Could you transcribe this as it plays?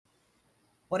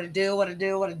What it do, what it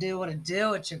do, what it do, what it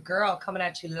do. It's your girl coming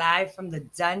at you live from the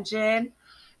dungeon.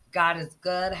 God is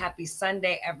good. Happy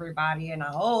Sunday, everybody. And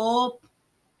I hope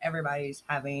everybody's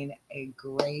having a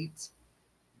great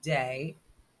day.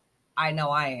 I know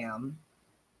I am.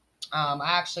 I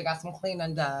actually got some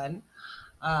cleaning done.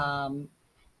 Um,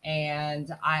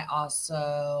 and I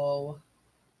also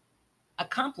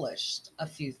accomplished a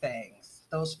few things.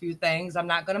 Those few things I'm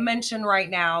not going to mention right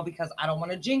now because I don't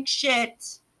want to jinx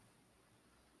shit.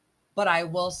 But I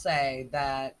will say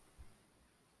that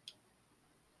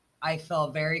I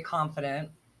feel very confident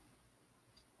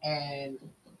in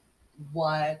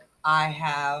what I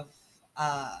have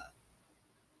uh,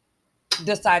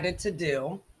 decided to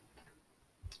do.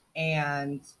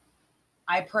 And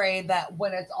I pray that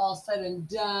when it's all said and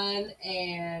done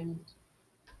and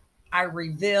I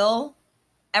reveal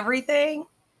everything,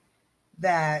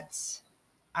 that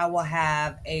I will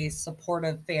have a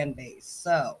supportive fan base.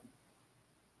 So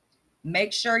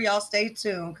make sure y'all stay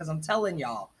tuned because I'm telling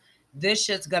y'all, this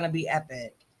shit's gonna be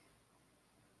epic.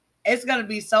 It's gonna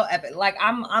be so epic. Like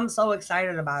I'm so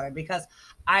excited about it because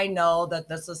I know that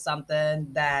this is something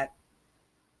that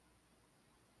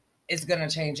is gonna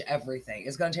change everything.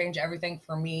 It's gonna change everything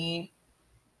for me,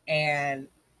 and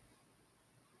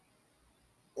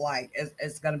like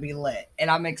it's gonna be lit,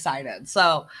 and I'm excited.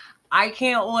 So I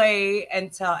can't wait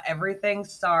until everything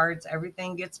starts,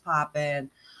 everything gets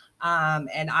popping,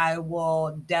 and I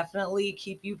will definitely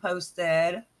keep you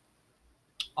posted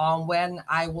on when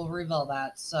I will reveal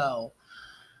that. So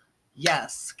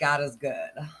yes, God is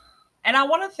good. And I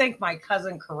want to thank my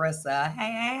cousin Carissa.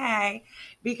 Hey,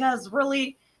 because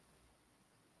really,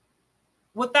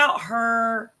 without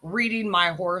her reading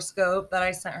my horoscope that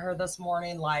I sent her this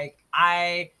morning, like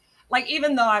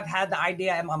even though I've had the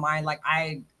idea in my mind, like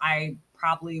I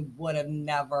probably would have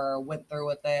never went through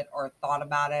with it or thought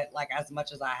about it like as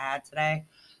much as I had today.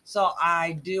 So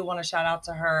I do want to shout out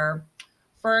to her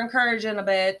for encouraging a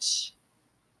bitch.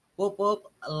 Whoop whoop.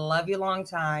 Love you long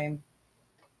time.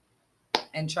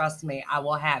 And trust me, I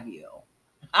will have you.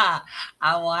 I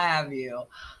will have you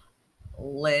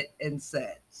lit and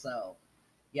set. So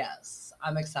yes,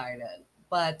 I'm excited.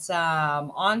 But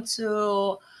on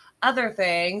to other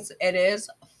things. It is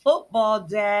football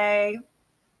day.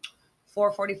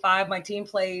 4:45. My team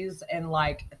plays in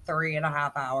like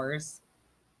 3.5 hours.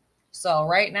 So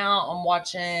right now I'm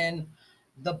watching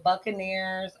the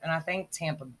Buccaneers and I think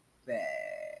Tampa Bay.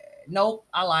 Nope,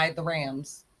 I lied. The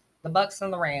Rams. The Bucks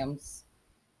and the Rams.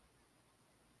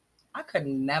 I could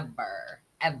never,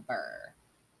 ever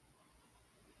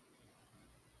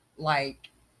like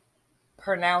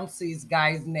pronounce these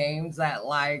guys' names that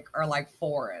like are like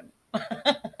foreign.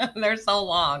 They're so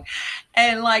long.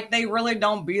 And like they really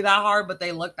don't be that hard, but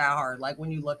they look that hard. Like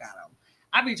when you look at them.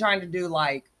 I be trying to do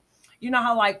like, you know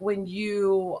how like when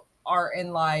you are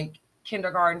in like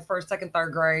kindergarten, first, second,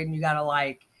 third grade, and you gotta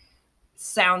like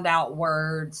sound out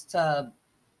words to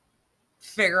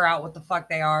figure out what the fuck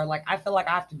they are. Like I feel like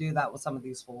I have to do that with some of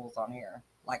these fools on here.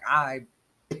 Like I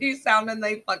be sounding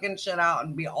they fucking shit out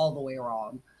and be all the way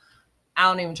wrong. I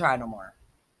don't even try no more.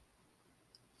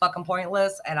 Fucking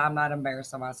pointless, and I'm not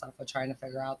embarrassed of myself for trying to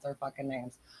figure out their fucking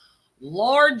names.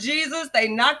 Lord Jesus, they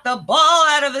knocked the ball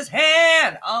out of his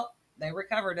hand. Oh, they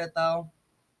recovered it though.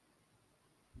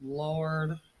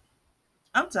 Lord,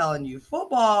 I'm telling you,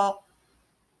 football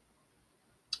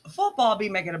be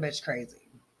making a bitch crazy,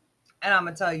 and I'm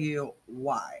gonna tell you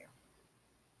why.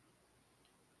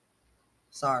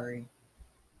 Sorry,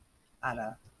 I had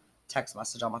a text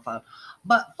message on my phone,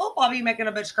 but football be making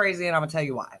a bitch crazy, and I'm gonna tell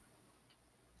you why.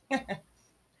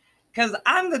 Because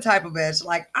I'm the type of bitch,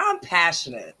 like, I'm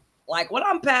passionate. Like, when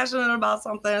I'm passionate about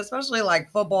something, especially like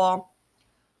football,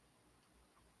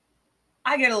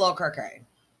 I get a little cray.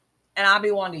 And I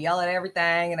be wanting to yell at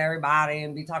everything and everybody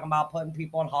and be talking about putting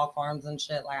people in hog farms and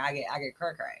shit. Like, I get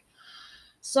cray.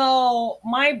 So,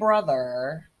 my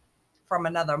brother from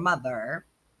another mother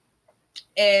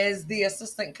is the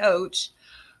assistant coach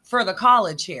for the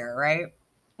college here, right?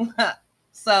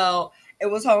 So, it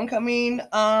was homecoming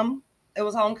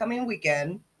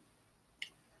weekend,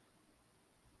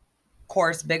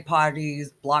 course, big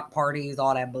parties, block parties,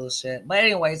 all that bullshit. But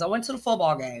anyways, I went to the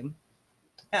football game.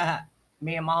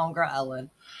 Me and my homegirl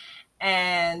Ellen,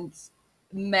 and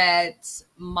met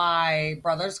my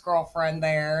brother's girlfriend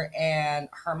there and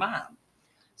her mom.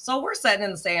 So we're sitting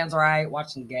in the stands, right,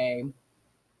 watching the game.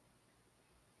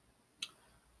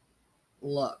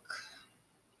 Look,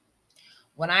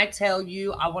 when I tell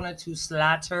you I wanted to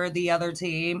slaughter the other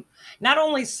team, not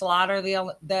only slaughter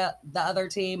the other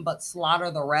team, but slaughter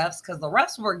the refs because the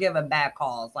refs were giving bad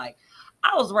calls. Like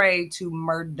I was ready to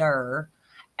murder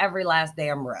every last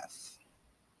damn ref.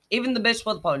 Even the bitch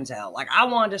with the ponytail. Like, I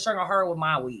wanted to strangle her with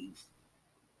my weave.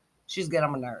 She's getting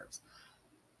on my nerves.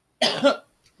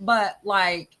 But,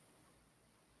 like,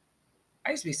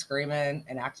 I used to be screaming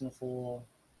and acting a fool.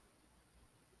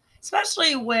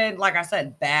 Especially when, like I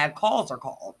said, bad calls are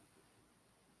called.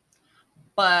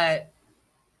 But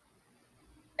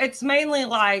it's mainly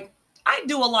like, I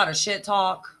do a lot of shit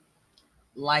talk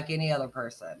like any other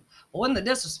person. But when the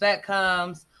disrespect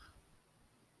comes,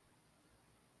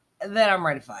 then I'm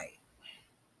ready to fight.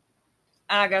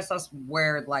 And I guess that's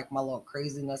where like my little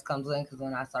craziness comes in, because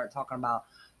then I start talking about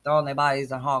throwing their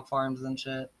bodies in hog farms and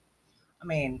shit. I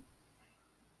mean,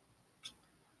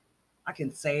 I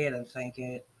can say it and think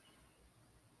it.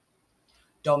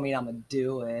 Don't mean I'm gonna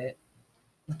do it.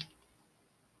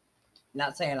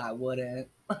 Not saying I wouldn't.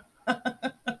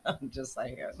 I'm just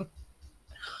saying.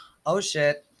 Oh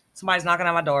shit. Somebody's knocking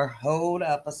on my door. Hold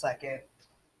up a second.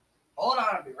 Hold on,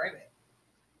 I'll be right back.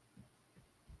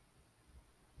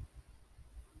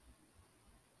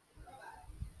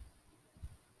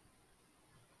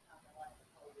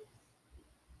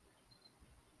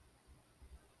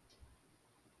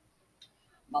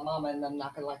 My mama and them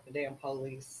knocking like the damn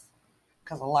police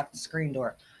because I locked the screen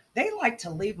door. They like to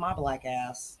leave my black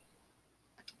ass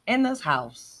in this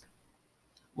house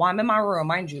while I'm in my room.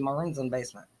 Mind you, my room's in the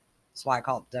basement. That's why I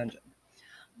call it dungeon.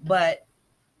 But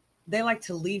they like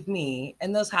to leave me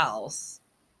in this house,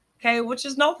 okay, which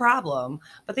is no problem.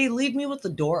 But they leave me with the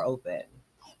door open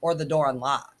or the door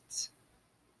unlocked.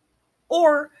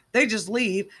 Or they just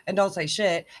leave and don't say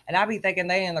shit. And I be thinking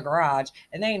they in the garage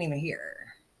and they ain't even here.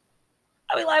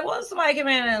 I be like, what if somebody came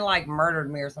in and like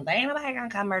murdered me or something? Ain't nobody gonna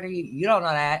come murder you. You don't know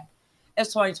that.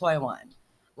 It's 2021.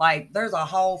 Like, there's a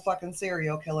whole fucking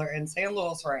serial killer in St.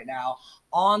 Louis right now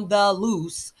on the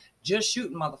loose, just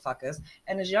shooting motherfuckers.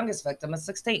 And his youngest victim is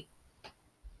 16.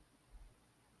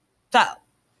 So,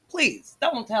 please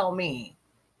don't tell me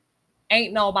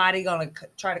ain't nobody gonna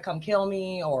try to come kill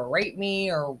me or rape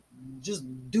me or just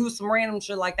do some random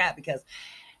shit like that, because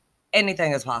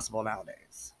anything is possible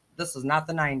nowadays. This is not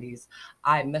the 90s.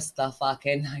 I miss the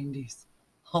fucking 90s.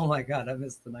 Oh my God, I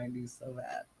miss the 90s so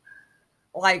bad.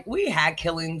 Like, we had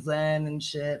killings then and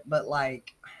shit, but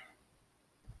like,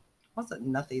 wasn't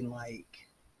nothing like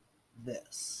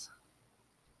this,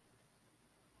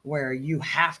 where you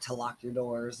have to lock your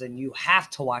doors and you have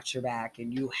to watch your back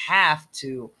and you have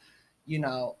to,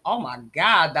 oh my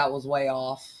God, that was way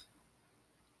off.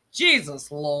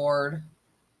 Jesus Lord.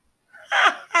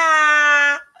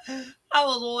 I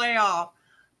was way off.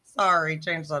 Sorry,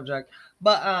 change subject.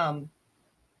 But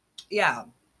yeah,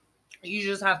 you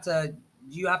just have to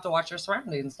watch your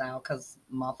surroundings now, because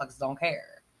motherfuckers don't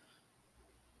care.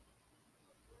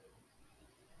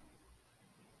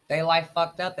 They life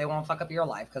fucked up, they won't fuck up your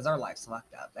life because their life's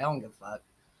fucked up. They don't give a fuck.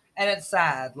 And it's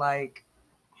sad. Like,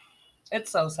 it's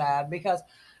so sad because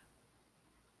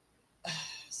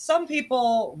some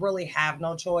people really have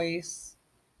no choice,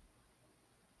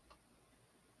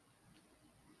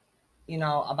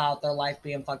 about their life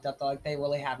being fucked up. Like, they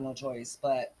really have no choice.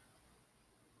 But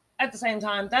at the same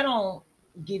time, that don't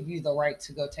give you the right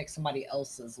to go take somebody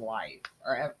else's life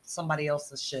or somebody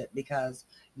else's shit because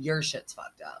your shit's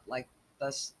fucked up. Like,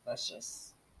 that's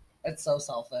just, it's so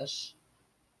selfish.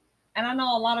 And I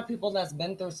know a lot of people that's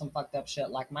been through some fucked up shit,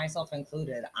 like myself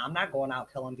included. I'm not going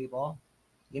out killing people.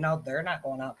 They're not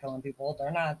going out killing people. They're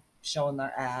not showing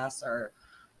their ass or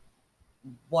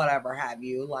whatever have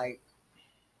you. Like,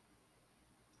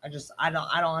 I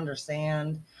don't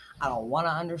understand. I don't want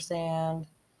to understand.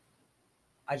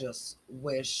 I just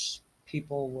wish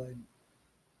people would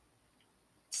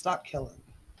stop killing.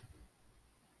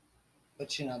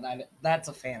 But that's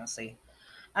a fantasy.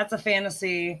 That's a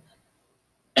fantasy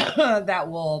that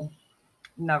will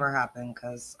never happen,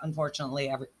 because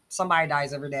unfortunately somebody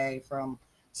dies every day from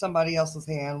somebody else's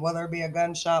hand, whether it be a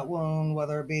gunshot wound,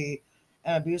 whether it be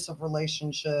an abusive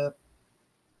relationship.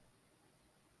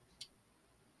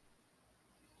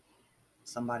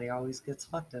 Somebody always gets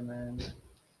fucked in the end.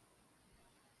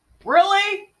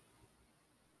 Really?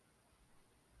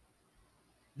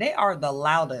 They are the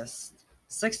loudest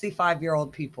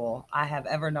 65-year-old people I have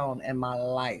ever known in my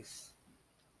life.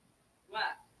 What?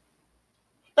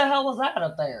 What the hell was that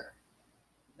up there?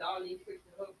 Dolly fixed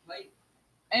her plate.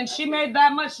 And she made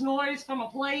that much noise from a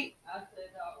plate? I said,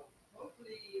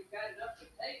 hopefully you got enough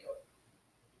potato.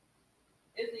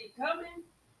 Is he coming?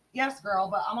 Yes, girl,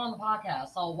 but I'm on the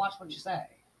podcast, so watch what you say.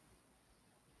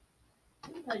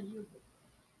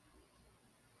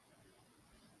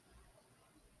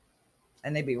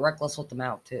 And they be reckless with the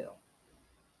mouth, too.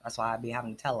 That's why I be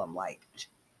having to tell them, like,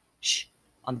 shh,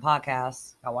 on the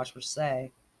podcast, I watch what you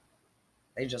say.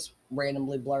 They just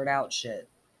randomly blurt out shit.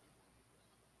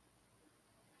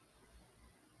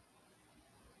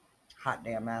 hot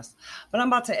damn mess. But I'm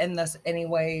about to end this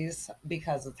anyways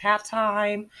because it's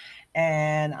halftime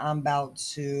and I'm about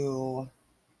to.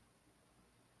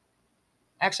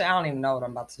 Actually, I don't even know what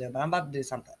I'm about to do, but I'm about to do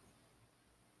something.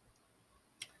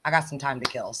 I got some time to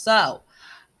kill. So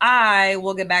I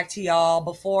will get back to y'all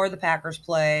before the Packers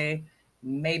play,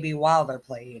 maybe while they're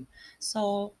playing.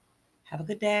 So have a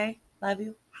good day. Love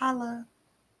you. Holla.